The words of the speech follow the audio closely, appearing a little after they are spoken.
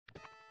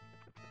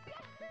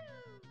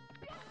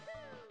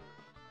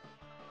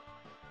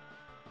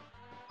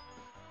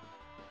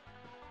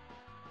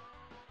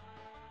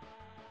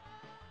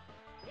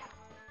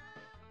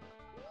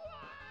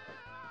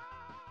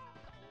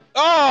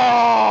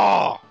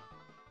Oh!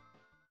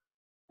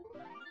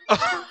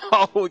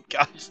 Oh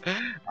gosh,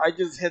 I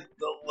just hit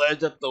the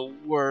ledge at the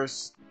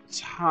worst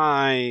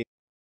time.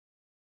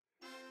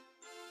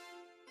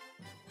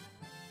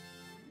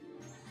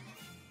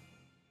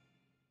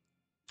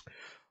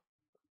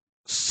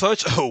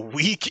 Such a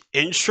weak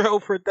intro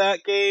for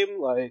that game.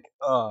 Like,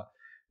 the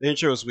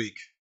intro was weak.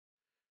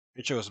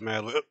 The intro was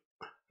mad. Wait.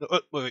 Turn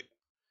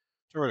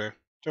over there.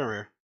 Turn over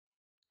here.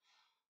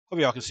 Hope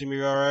y'all can see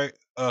me alright.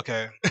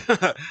 Okay.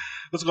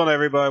 What's going on,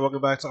 everybody?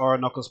 Welcome back to our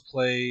Knuckles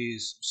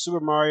Plays Super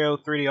Mario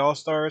 3D All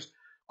Stars.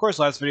 Of course,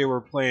 last video we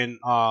were playing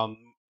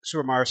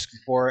Super Mario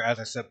 64, as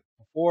I said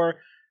before,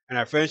 and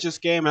I finished this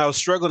game, and I was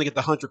struggling to get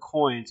the 100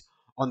 coins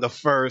on the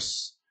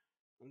first.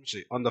 Let me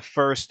see, on the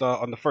first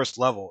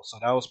level, so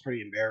that was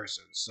pretty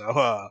embarrassing.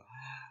 So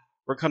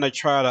we're gonna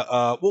try to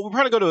well, we're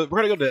gonna go to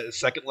the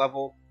second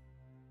level.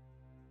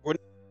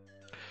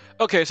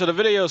 Okay, so the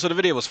video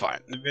was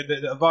fine.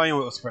 The volume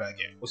was for that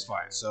game was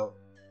fine. So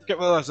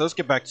let's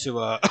get back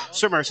to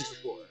Super Mario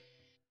 64. All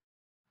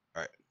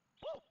right.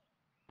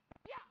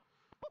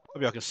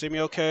 Hope y'all can see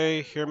me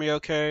okay, hear me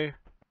okay.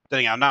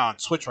 Then I'm not on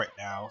Twitch right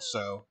now,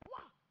 so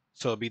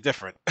it'll be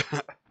different.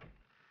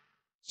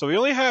 So we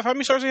only have, how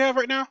many stars do we have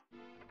right now?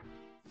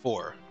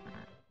 4.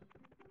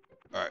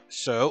 All right,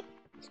 so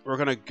we're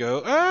gonna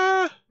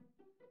go.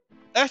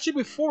 Actually,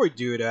 before we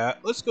do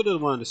that, let's go to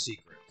one of the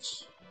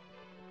secrets.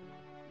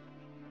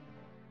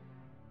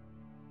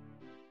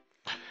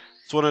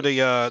 It's one of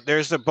the,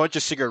 there's a bunch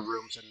of secret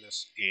rooms in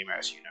this game,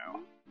 as you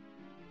know.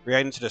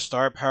 Reacting to the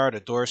star power, the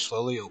door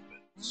slowly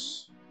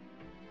opens.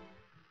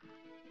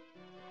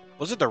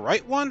 Was it the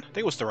right one? I think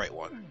it was the right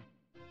one.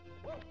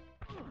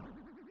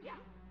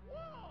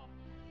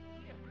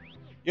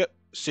 Yep,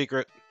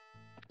 secret.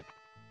 I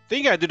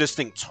think I gotta do this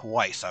thing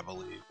twice, I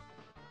believe.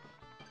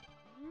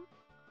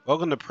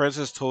 Welcome to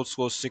Princess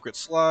Toadstool's secret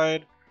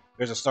slide.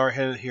 There's a star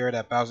hidden here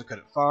that Bowser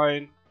couldn't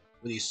find.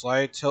 When you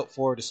slide, tilt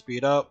forward to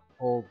speed up,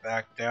 hold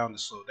back down to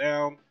slow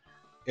down.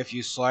 If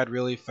you slide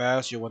really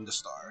fast, you'll win the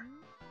star.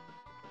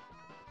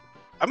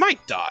 I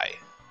might die.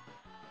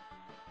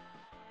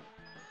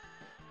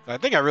 I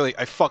think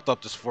I fucked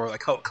up this for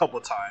like a couple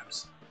of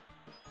times.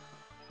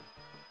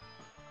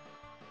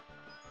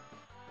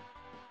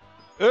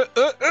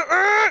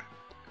 Alright,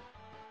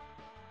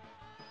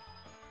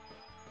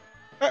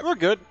 we're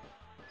good.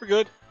 We're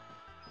good.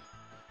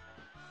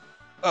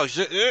 Oh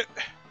shit.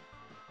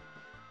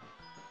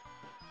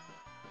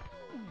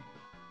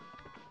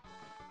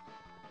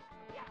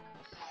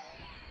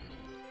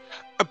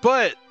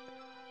 But,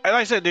 like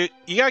I said, dude,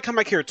 you gotta come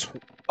back here.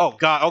 Oh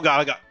god,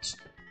 I got.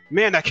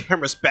 Man, that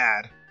camera's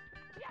bad.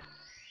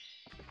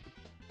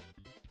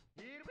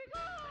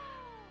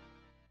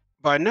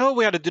 But I know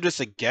we had to do this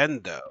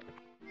again, though.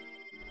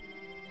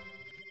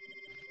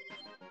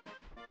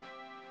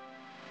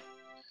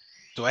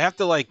 Do I have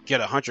to, like, get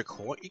 100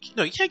 coins?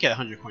 No, you can't get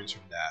 100 coins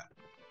from that.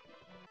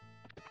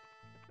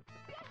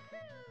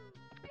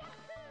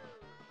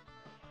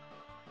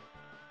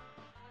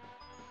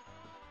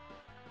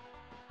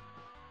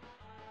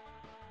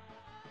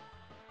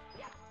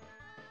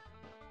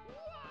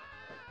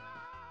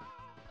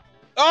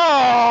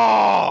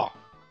 Oh!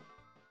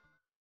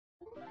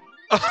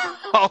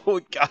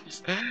 Oh,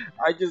 gosh.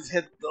 I just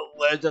hit the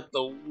ledge at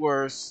the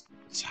worst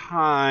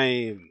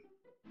time.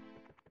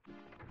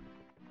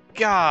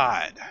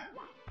 God.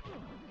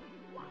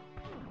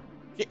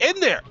 Get in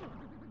there!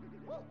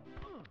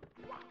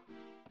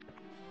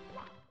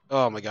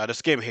 Oh my god,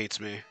 this game hates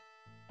me.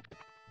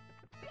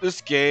 This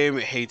game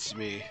hates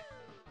me.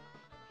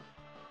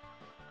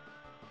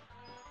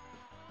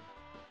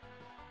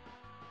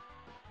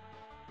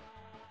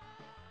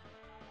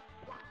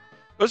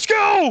 Let's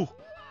go!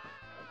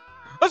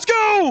 Let's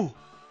go!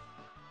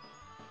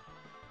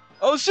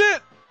 Oh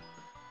shit!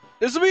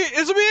 This will be it!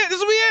 This will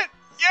be it!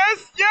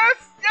 Yes!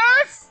 Yes!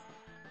 Yes!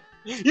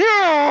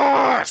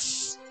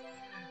 Yes!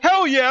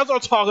 Hell yeah, that's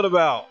what I'm talking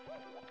about!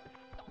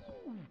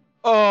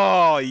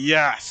 Oh,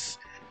 yes!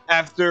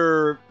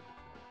 After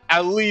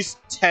at least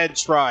 10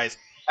 tries.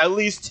 At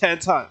least 10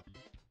 times.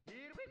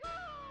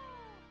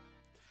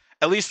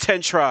 At least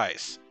 10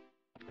 tries.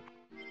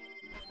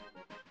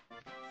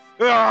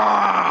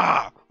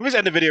 Ah! Let me just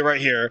end the video right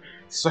here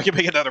so I can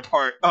make another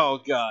part. Oh,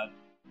 God.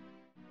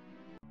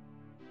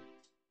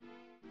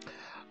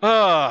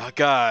 Oh,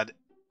 God.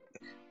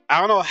 I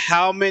don't know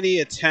how many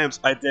attempts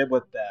I did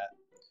with that.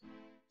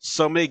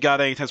 So many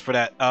goddamn attempts for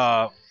that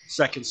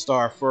second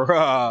star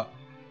for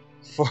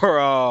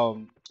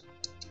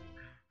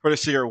the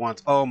secret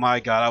ones. Oh my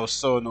god, I was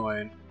so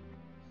annoying.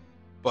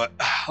 But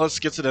let's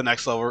get to the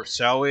next level,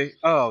 shall we?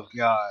 Oh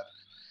god.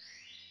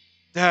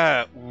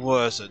 That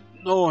was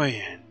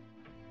annoying.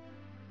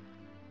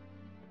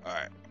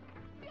 Alright.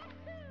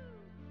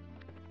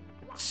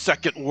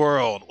 Second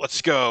world,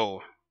 let's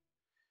go.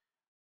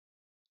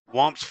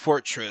 Womp's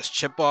Fortress,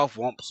 chip off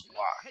Womp's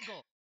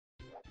block.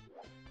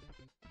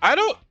 I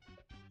don't...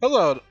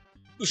 Hello.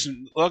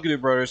 Listen, Lucky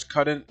Brothers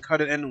cut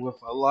it in with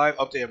a live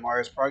update of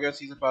Mario's progress.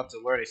 He's about to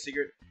learn a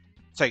secret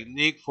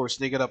technique for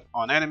sneaking up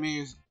on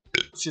enemies.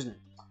 Excuse me.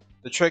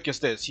 The trick is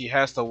this: he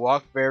has to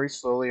walk very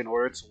slowly in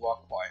order to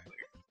walk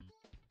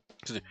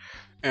quietly.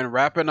 And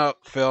wrapping up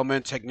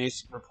filming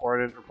techniques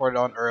reported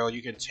on earlier,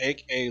 you can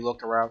take a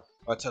look around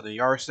until the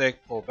yardstick,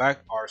 pull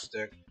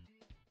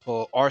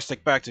R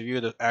stick back to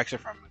view the action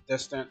from a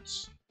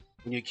distance.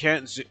 When you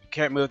can't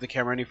move the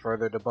camera any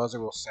further, the buzzer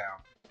will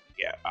sound.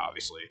 Yeah,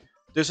 obviously.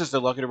 This is the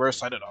Lucky Reverse.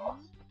 Sign it off.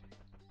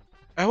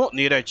 I won't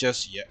need it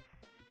just yet.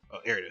 Oh,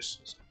 here it is.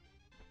 That's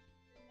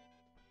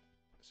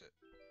it.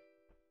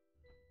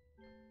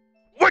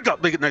 Wake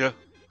up, nigga.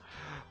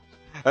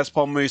 As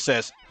Paul Mooney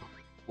says,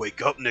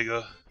 "Wake up,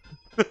 nigga."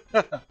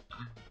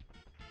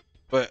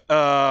 But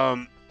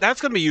that's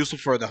gonna be useful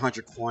for the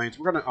 100 coins.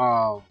 We're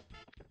gonna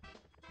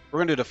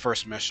do the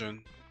first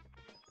mission.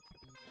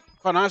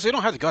 Quite honestly, we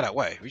don't have to go that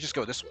way. We just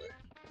go this way.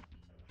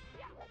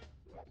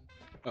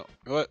 Oh,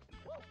 what?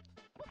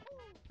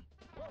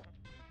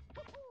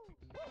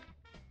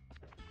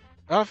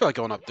 I don't feel like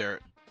going up there.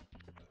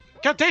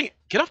 God dang it!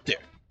 Get up there!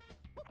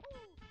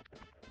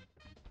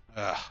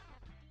 Ugh.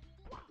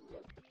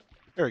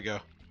 There we go.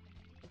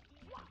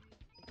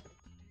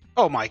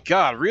 Oh my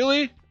god,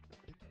 really?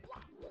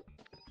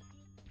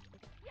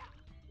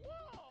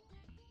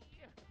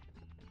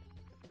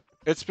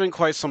 It's been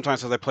quite some time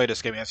since I played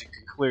this game, as you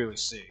can clearly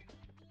see.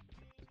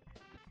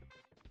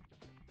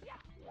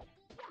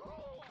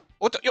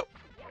 What the? Yo!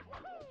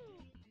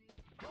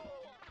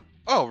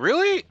 Oh,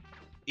 really?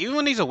 Even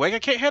when he's awake, I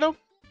can't hit him?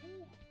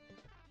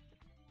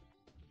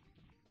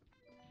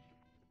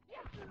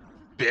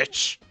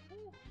 Bitch.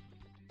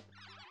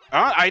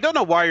 I don't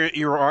know why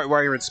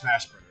you're in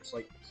Smash Brothers.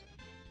 Like,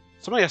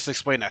 somebody has to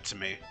explain that to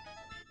me.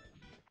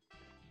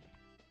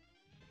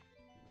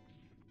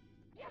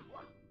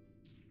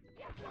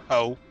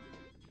 Oh.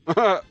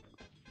 Alright.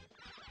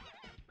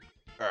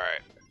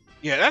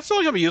 Yeah, that's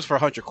only gonna be used for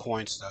 100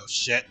 coins, though.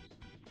 Shit.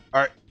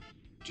 Alright.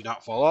 Do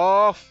not fall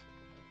off.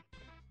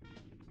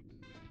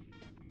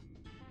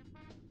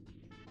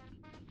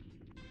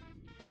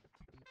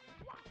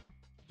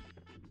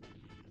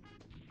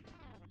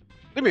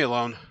 Leave me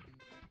alone.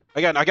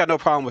 I got no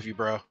problem with you,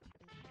 bro.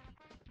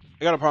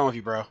 I got no problem with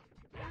you, bro.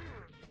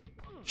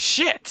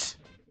 Shit!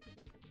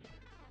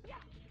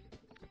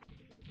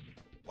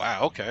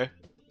 Wow, okay.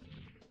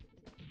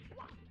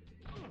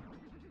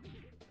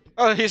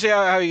 Oh, you see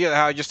how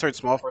I just turned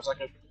small for a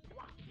second?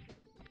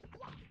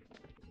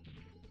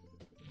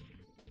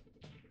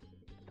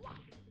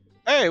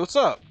 Hey, what's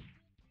up?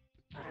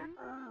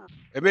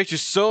 It makes you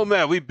so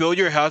mad. We build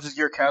your houses,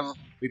 your castles,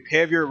 we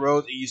pave your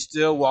roads, and you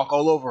still walk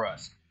all over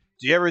us.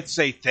 Do you ever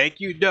say thank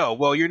you? No.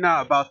 Well, you're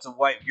not about to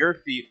wipe your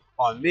feet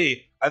on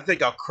me. I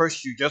think I'll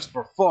crush you just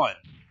for fun.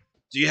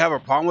 Do you have a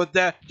problem with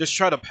that? Just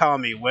try to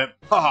pound me, wimp.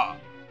 Haha.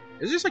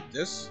 Is this like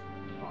this?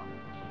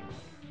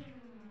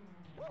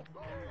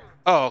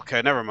 Oh,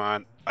 okay, never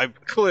mind. I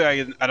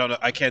don't know.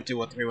 I can't do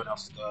what everyone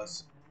else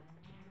does.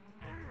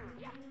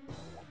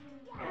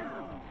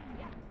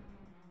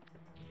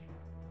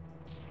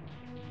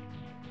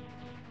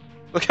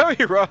 Look how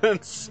he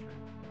runs.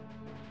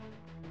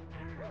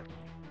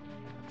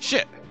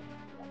 Shit.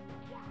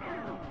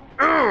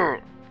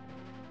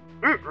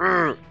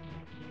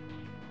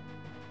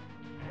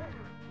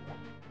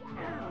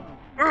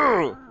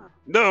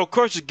 No, of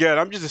course you get.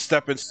 I'm just a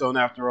stepping stone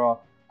after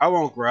all. I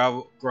won't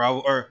grovel.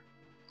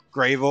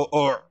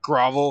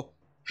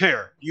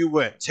 Here, you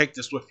win. Take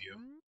this with you.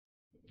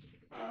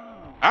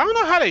 I don't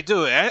know how they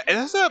do it.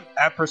 Is there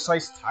a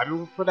precise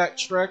timing for that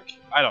trick?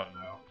 I don't know.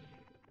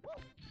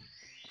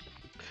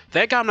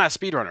 Thank God I'm not a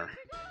speedrunner.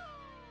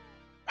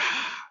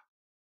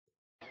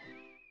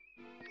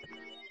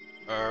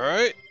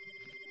 Alright.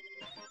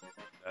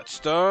 That's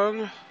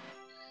done. Let's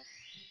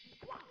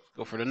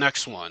go for the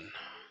next one.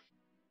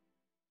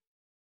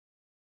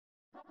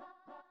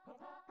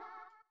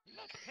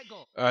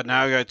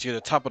 Now we gotta do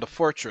the top of the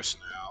fortress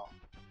now.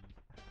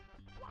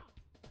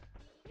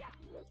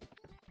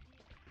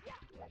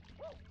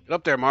 Get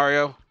up there,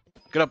 Mario.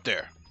 Get up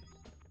there.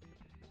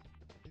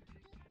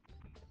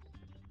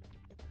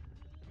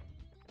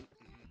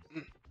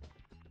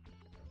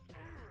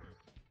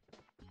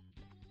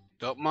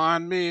 Don't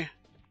mind me.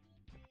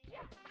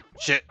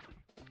 Shit.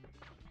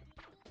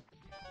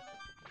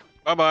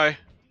 Bye-bye.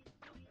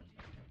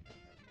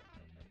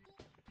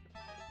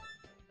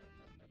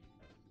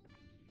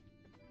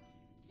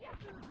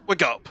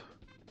 Wake up.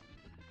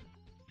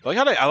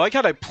 I like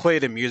how they play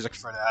the music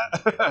for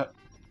that.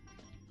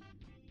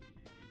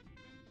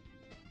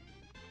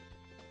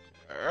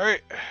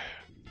 Alright.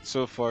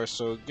 So far,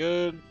 so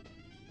good.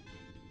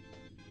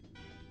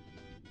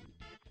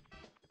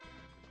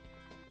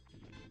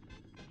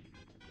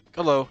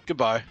 Hello,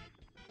 goodbye.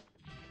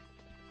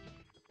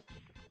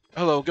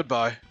 Hello,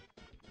 goodbye.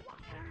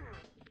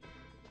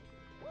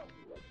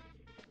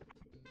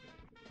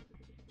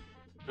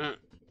 Alright,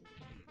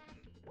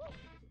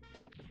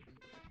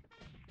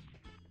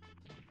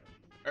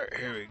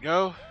 here we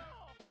go.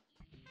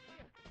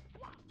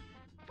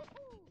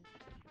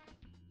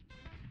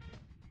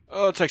 Oh,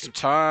 it'll take some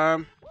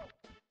time.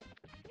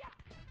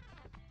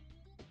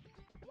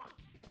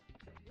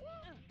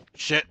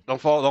 Shit,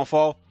 don't fall, don't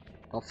fall.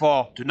 Don't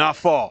fall. Do not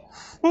fall.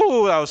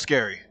 Ooh, that was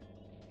scary.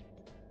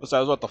 I was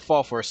about to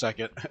fall for a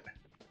second.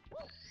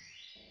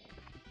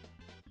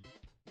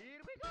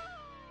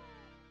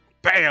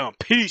 Bam!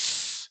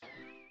 Peace!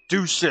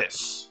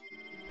 Deuces!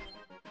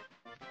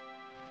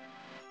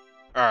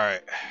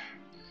 Alright.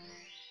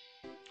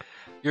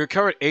 You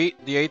recovered the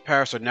 8th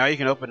power, so now you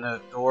can open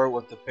the door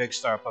with the big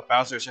star, but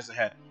Bowser is just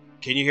ahead.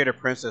 Can you hear the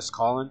princess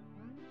calling?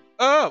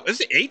 Oh, is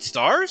it 8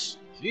 stars?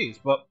 Jeez,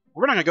 but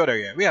we're not gonna go there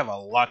yet. We have a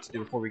lot to do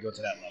before we go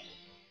to that level.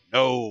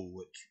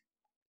 No.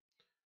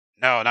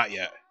 No, not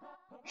yet.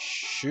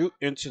 Shoot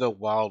into the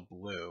wild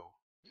blue.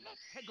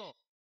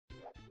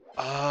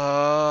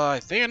 I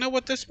think I know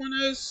what this one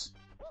is.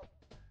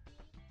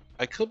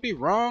 I could be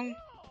wrong.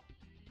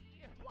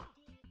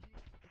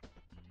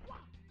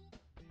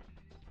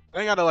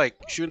 I gotta like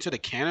shoot into the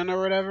cannon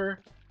or whatever.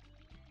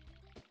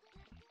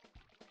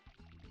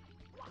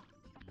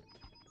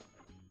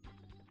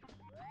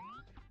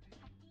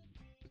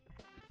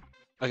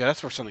 Okay,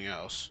 that's for something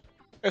else.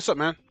 Hey, what's up,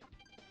 man?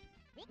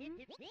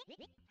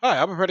 Hi,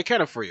 I'll prepare the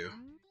cannon for you.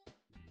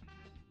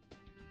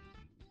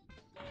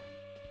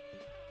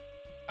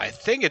 I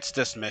think it's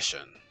this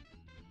mission.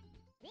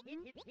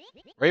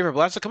 Ready for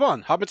Blaster? Come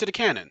on, hop into the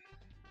cannon.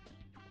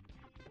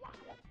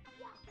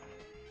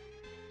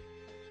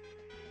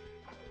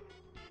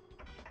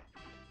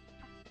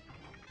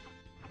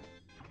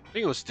 I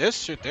think it was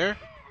this right there.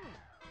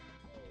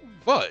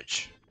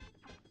 Fudge.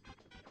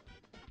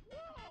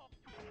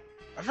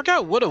 I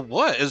forgot what it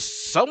was.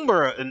 It's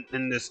somewhere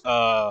in this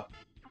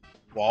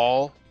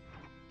wall.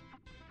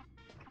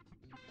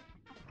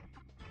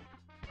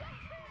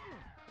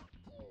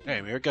 Hey,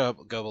 maybe go a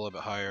little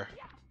bit higher.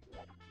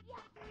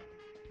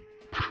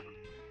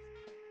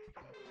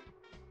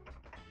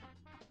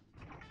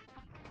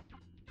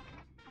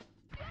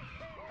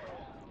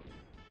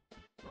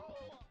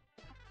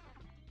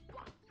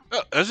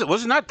 Oh,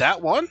 was it not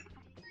that one?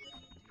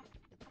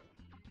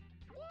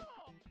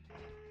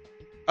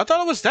 I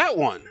thought it was that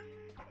one.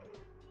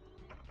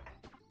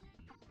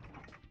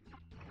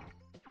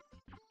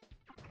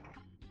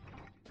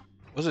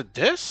 Was it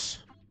this?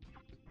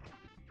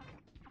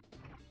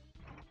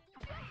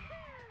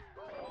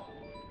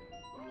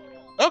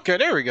 Okay,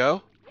 there we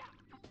go.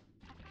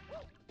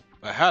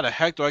 But how the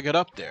heck do I get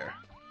up there?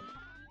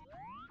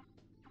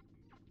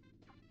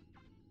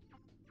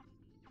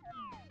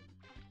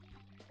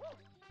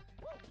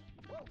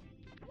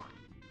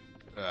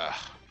 Ugh.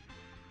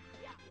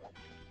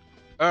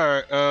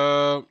 Alright,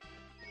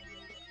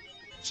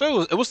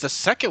 so it was the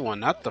second one,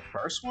 not the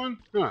first one?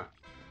 Huh.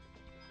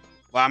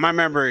 Wow, my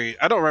memory,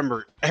 I don't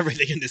remember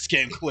everything in this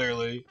game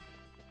clearly.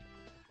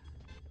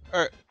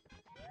 Alright.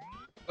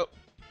 Oh,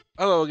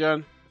 hello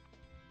again.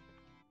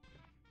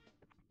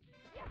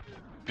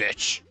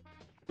 Bitch.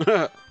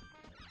 Better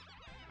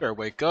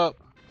wake up.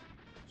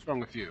 What's wrong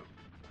with you?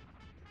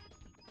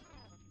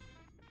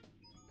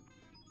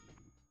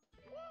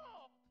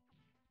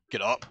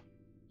 Get up.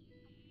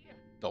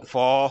 Don't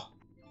fall.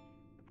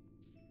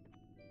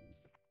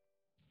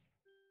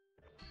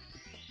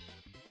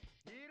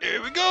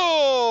 Here we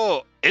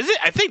go! Is it?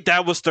 I think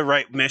that was the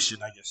right mission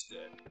I just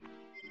did.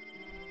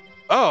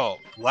 Oh,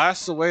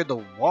 blast away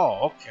the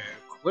wall. Okay,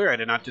 clear I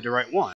did not do the right one.